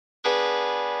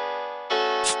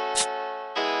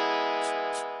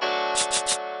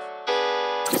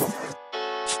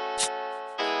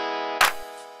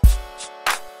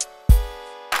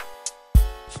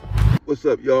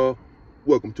What's up, y'all?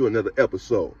 Welcome to another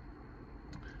episode.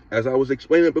 As I was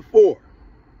explaining before,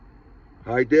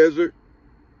 High Desert,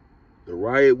 the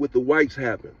riot with the whites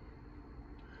happened.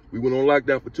 We went on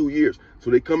lockdown for 2 years. So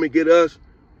they come and get us,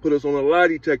 put us on a lie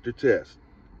detector test.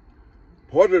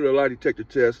 Part of the lie detector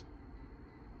test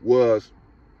was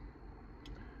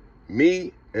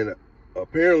me and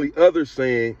apparently others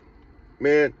saying,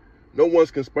 man, no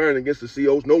one's conspiring against the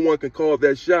COs. No one can call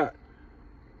that shot.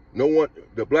 No one,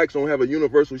 the blacks don't have a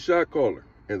universal shot caller.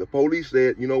 And the police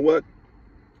said, you know what?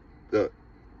 The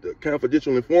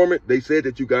confidential informant, they said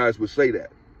that you guys would say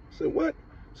that. I said, what?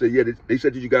 I said, yeah, they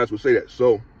said that you guys would say that.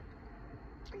 So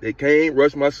they came,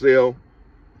 rushed my cell.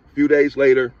 A few days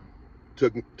later,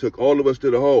 took all of us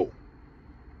to the hole.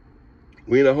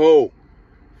 We in the hole,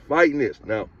 fighting this.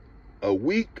 Now, a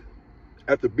week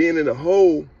after being in the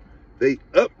hole, they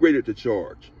upgraded the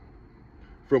charge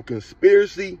from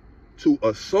conspiracy to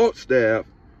assault staff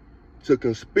to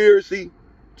conspiracy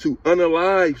to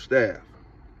unalive staff.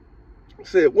 I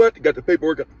said, what? They got the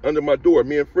paperwork under my door.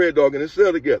 Me and Fred Dog in the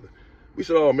cell together. We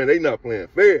said, oh man, they not playing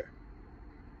fair.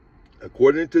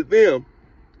 According to them,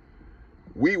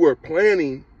 we were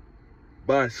planning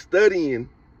by studying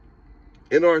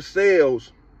in our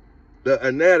cells the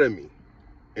anatomy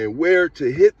and where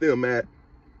to hit them at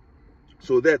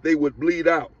so that they would bleed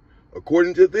out.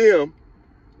 According to them,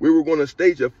 we were going to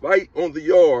stage a fight on the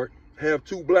yard, have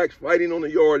two blacks fighting on the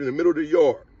yard in the middle of the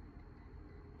yard.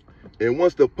 And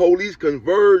once the police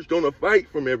converged on a fight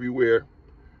from everywhere,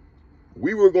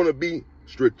 we were going to be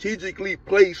strategically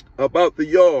placed about the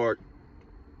yard,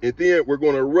 and then we're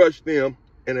going to rush them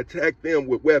and attack them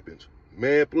with weapons.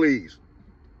 Man, please.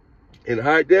 In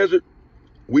High Desert,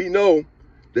 we know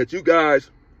that you guys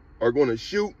are going to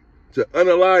shoot to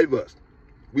unalive us.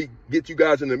 We get you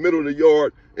guys in the middle of the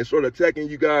yard and start attacking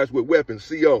you guys with weapons,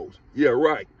 COs. Yeah,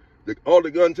 right. All the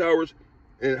gun towers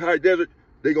in High Desert,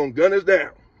 they're going to gun us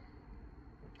down.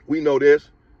 We know this.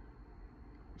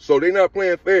 So they're not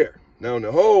playing fair. Now in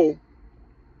the hole,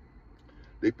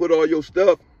 they put all your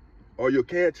stuff, all your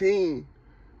canteen,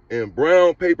 in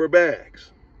brown paper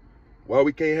bags. Why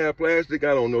we can't have plastic,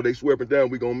 I don't know. They swear up and down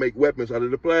we're going to make weapons out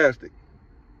of the plastic.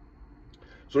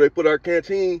 So they put our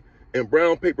canteen in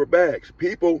brown paper bags.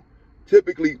 People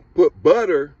typically put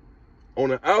butter on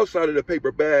the outside of the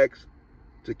paper bags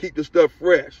to keep the stuff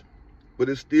fresh, but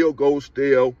it still goes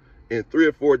stale in 3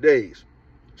 or 4 days.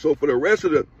 So for the rest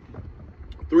of the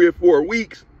 3 or 4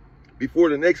 weeks before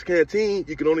the next canteen,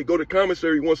 you can only go to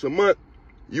commissary once a month.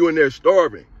 You in there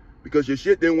starving because your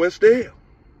shit didn't went stale.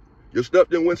 Your stuff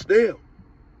didn't went stale.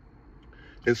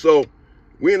 And so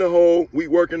we in the hole, we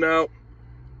working out,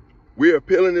 we're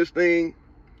appealing this thing.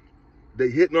 They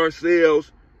hitting our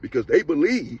cells because they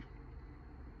believe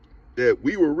that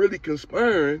we were really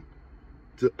conspiring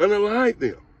to unalive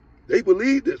them. They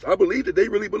believe this. I believe that they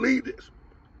really believe this.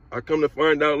 I come to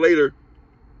find out later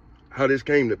how this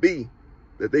came to be,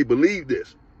 that they believe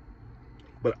this.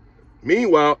 But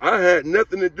meanwhile, I had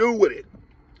nothing to do with it.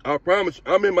 I promise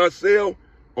you, I'm in my cell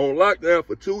on lockdown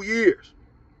for 2 years.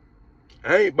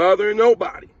 I ain't bothering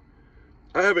nobody.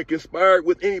 I haven't conspired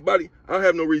with anybody. I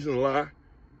have no reason to lie.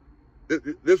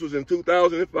 This was in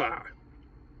 2005,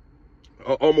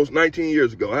 almost 19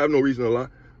 years ago. I have no reason to lie.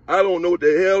 I don't know what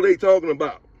the hell they talking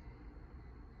about.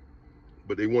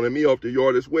 But they wanted me off the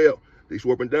yard as well. They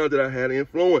swore up and down that I had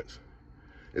influence.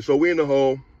 And so we in the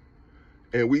hole,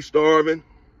 and we starving,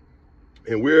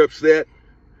 and we're upset,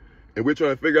 and we're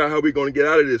trying to figure out how we're going to get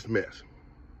out of this mess.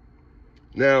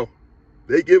 Now,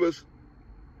 they give us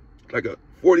like a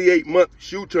 48-month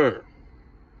shoe term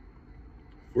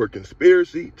for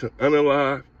conspiracy to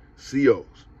unalive COs.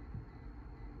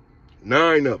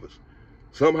 9 of us.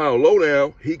 Somehow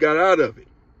Lowdown, he got out of it.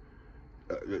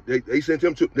 They sent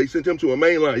him to a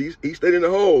main line. He stayed in the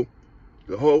hole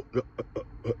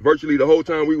virtually the whole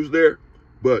time we was there,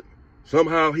 but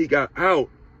somehow he got out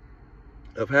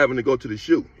of having to go to the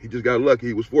shoot. He just got lucky.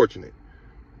 He was fortunate.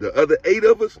 The other 8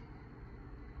 of us,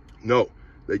 no,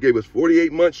 they gave us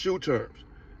 48-month shoe terms.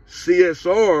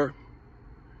 CSR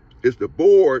is the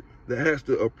board that has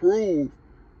to approve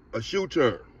a shoe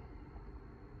term.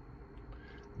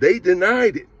 They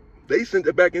denied it. They sent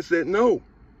it back and said, no,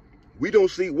 we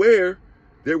don't see where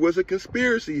there was a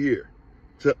conspiracy here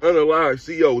to unalive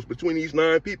COs between these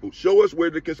 9 people. Show us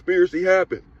where the conspiracy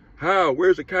happened. How?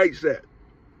 Where's the kites at?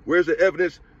 Where's the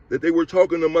evidence that they were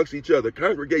talking amongst each other,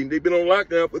 congregating? They've been on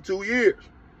lockdown for 2 years.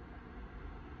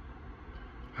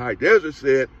 High Desert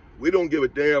said, we don't give a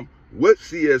damn what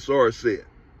CSR said.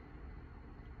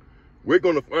 We're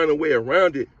going to find a way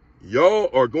around it. Y'all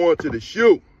are going to the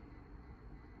shoe.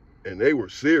 And they were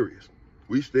serious.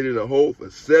 We stayed in the hole for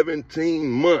 17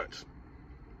 months.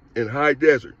 in High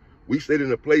Desert. We stayed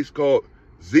in a place called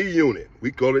Z Unit.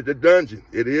 We call it the dungeon.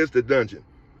 It is the dungeon.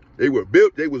 They was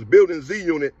building Z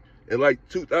Unit in like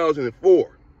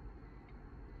 2004.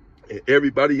 And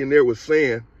everybody in there was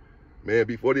saying, man,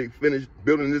 before they finish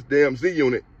building this damn Z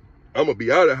Unit, I'm gonna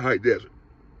be out of High Desert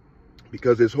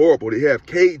because it's horrible. They have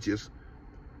cages,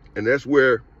 and that's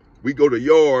where we go to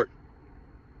yard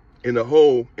in the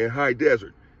hole in High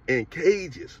Desert, in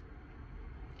cages,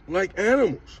 like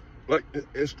animals, like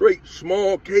in straight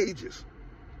small cages.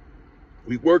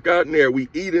 We work out in there, we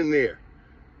eat in there,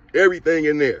 everything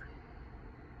in there.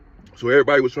 So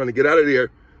everybody was trying to get out of there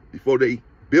before they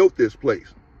built this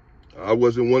place. I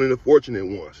wasn't one of the fortunate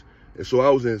ones. And so I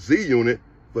was in Z Unit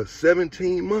for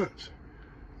 17 months.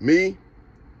 Me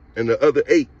and the other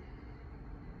 8.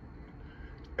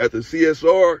 After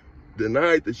CSR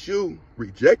denied the SHU,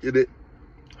 rejected it,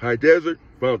 High Desert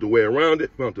found a way around it,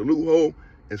 found the loophole,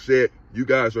 and said, you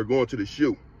guys are going to the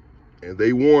SHU. And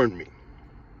they warned me.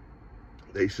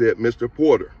 They said, Mr.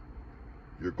 Porter,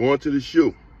 you're going to the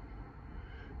SHU.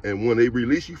 And when they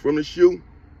release you from the SHU,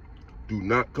 do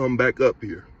not come back up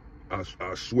here.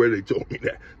 I swear they told me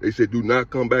that. They said, do not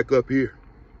come back up here.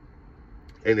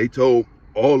 And they told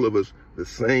all of us the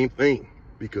same thing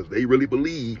because they really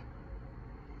believe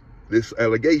this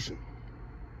allegation.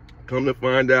 Come to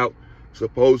find out,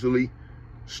 supposedly,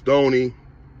 Stoney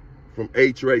from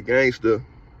A-Tray Gangsta,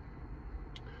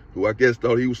 who I guess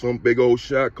thought he was some big old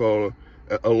shot caller,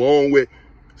 along with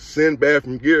Sinbad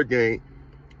from Gear Gang,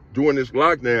 during this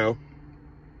lockdown.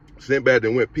 Sinbad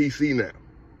then went PC now.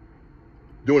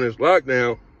 During this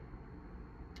lockdown,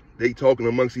 they talking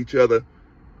amongst each other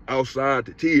outside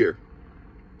the tier,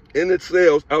 in the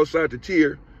cells outside the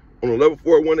tier on a level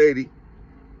 4 180.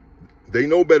 They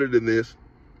know better than this.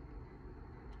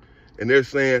 And they're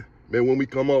saying, man, when we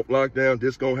come off lockdown,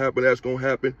 this gonna happen, that's gonna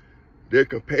happen. They're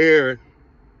comparing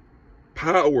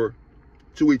power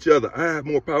to each other. I have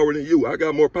more power than you. I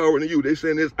got more power than you. They're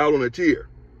saying this out on the tier.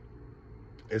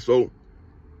 And so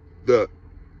the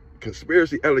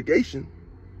conspiracy allegation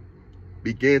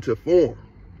began to form.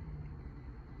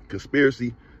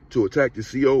 Conspiracy to attack the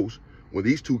COs when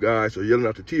these two guys are yelling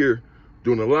out the tier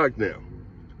during the lockdown.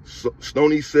 So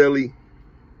Stoney Selly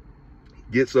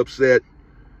gets upset.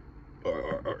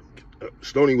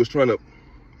 Stoney was trying to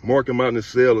mark him out in the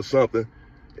cell or something.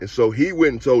 And so he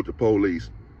went and told the police.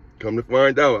 Come to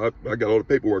find out, I got all the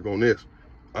paperwork on this.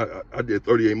 I did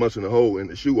 38 months in the hole in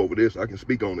the SHU over this. I can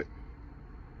speak on it.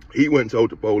 He went and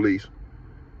told the police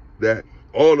that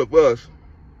all of us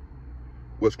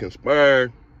was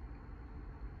conspiring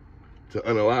to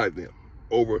unalive them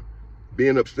over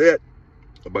being upset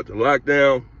about the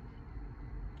lockdown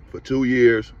for 2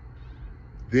 years,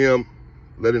 them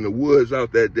letting the woods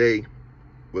out that day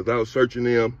without searching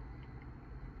them,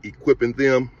 equipping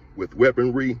them with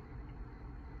weaponry,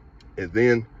 and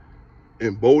then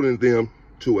emboldening them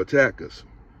to attack us.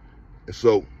 And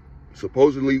so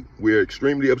supposedly we're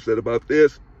extremely upset about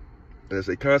this, and as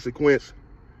a consequence,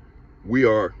 we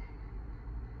are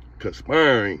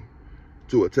conspiring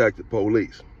to attack the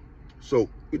police. So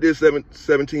we did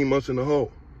 17 months in the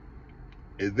hole.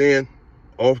 And then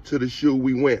off to the SHU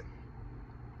we went.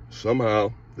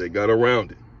 Somehow they got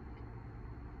around it.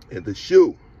 And the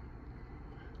SHU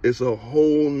is a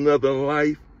whole nother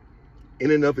life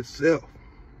in and of itself.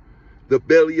 The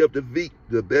belly of the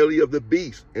belly of the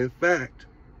beast. In fact,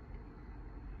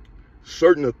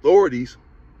 certain authorities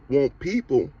want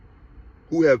people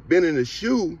who have been in the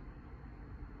SHU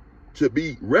to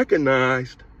be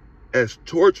recognized as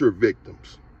torture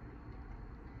victims.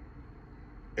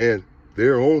 And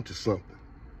they're on to something,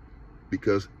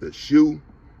 because the SHU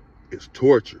is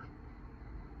torture.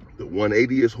 The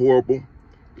 180 is horrible.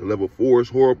 The level 4 is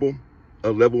horrible.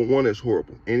 A level 1 is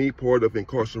horrible. Any part of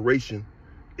incarceration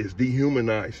is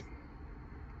dehumanizing.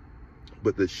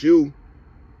 But the SHU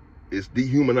is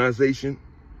dehumanization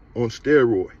on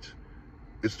steroids.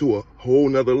 It's to a whole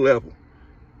nother level.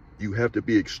 You have to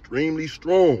be extremely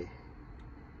strong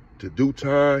to do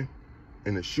time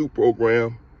in the SHU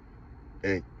program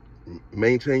and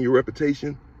maintain your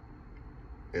reputation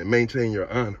and maintain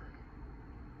your honor.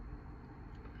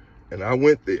 And I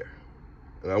went there,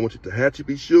 and I went to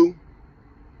Tehachapi SHU,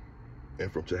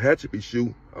 and from Tehachapi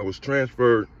SHU, I was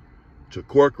transferred to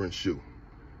Corcoran SHU.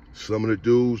 Some of the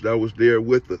dudes that was there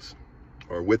with us,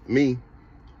 or with me,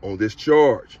 on this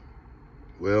charge,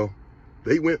 well,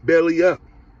 they went belly up.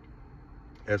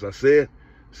 As I said,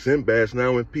 Sinbad's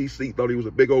now in PC, thought he was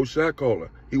a big old shot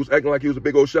caller. He was acting like he was a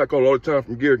big old shot caller all the time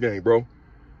from Gear Gang, bro.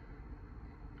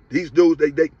 These dudes,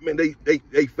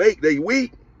 they fake, they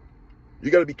weak.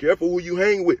 You got to be careful who you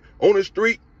hang with on the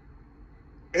street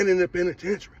and in the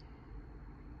penitentiary.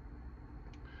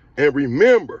 And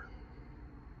remember,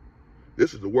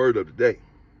 this is the word of the day.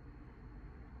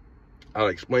 I'll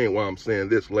explain why I'm saying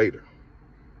this later.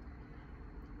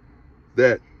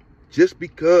 That just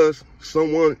because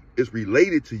someone is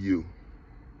related to you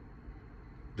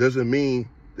doesn't mean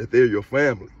that they're your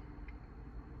family.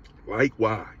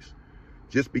 Likewise,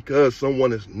 just because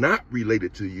someone is not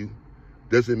related to you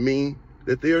doesn't mean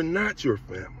that they are not your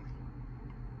family.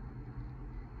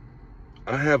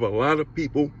 I have a lot of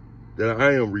people that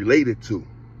I am related to,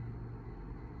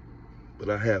 but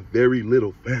I have very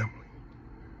little family.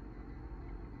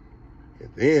 And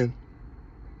then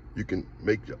you can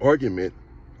make the argument,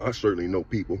 I certainly know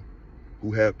people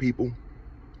who have people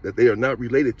that they are not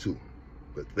related to,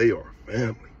 but they are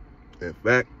family. In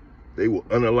fact, they will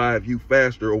unalive you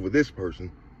faster over this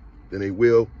person than they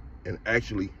will an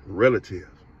actual relative.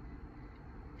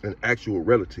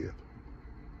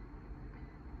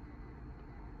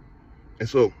 And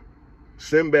so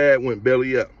Sinbad went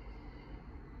belly up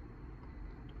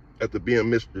after being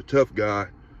Mr. Tough Guy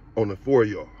on the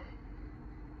 4-yard.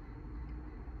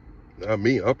 Not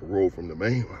me, I paroled from the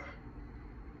main line.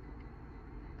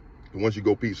 And once you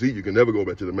go PC, you can never go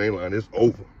back to the main line. It's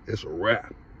over. It's a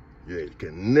wrap. Yeah, you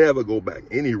can never go back.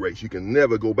 Any race, you can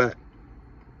never go back.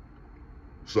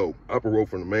 So I paroled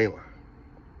from the main line.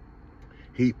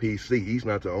 He PC, he's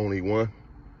not the only one.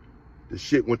 The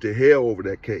shit went to hell over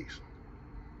that case.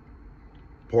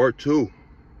 Part 2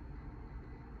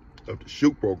 of the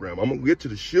shoot program. I'm gonna get to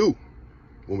the shoot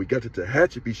when we got to the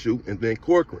Tehachapi shoot and then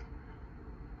Corcoran.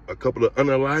 A couple of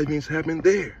unalivings happened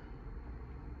there.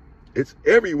 It's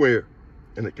everywhere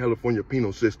in the California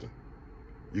penal system.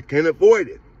 You can't avoid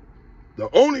it. The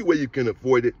only way you can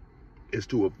avoid it is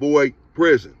to avoid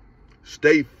prison.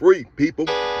 Stay free, people.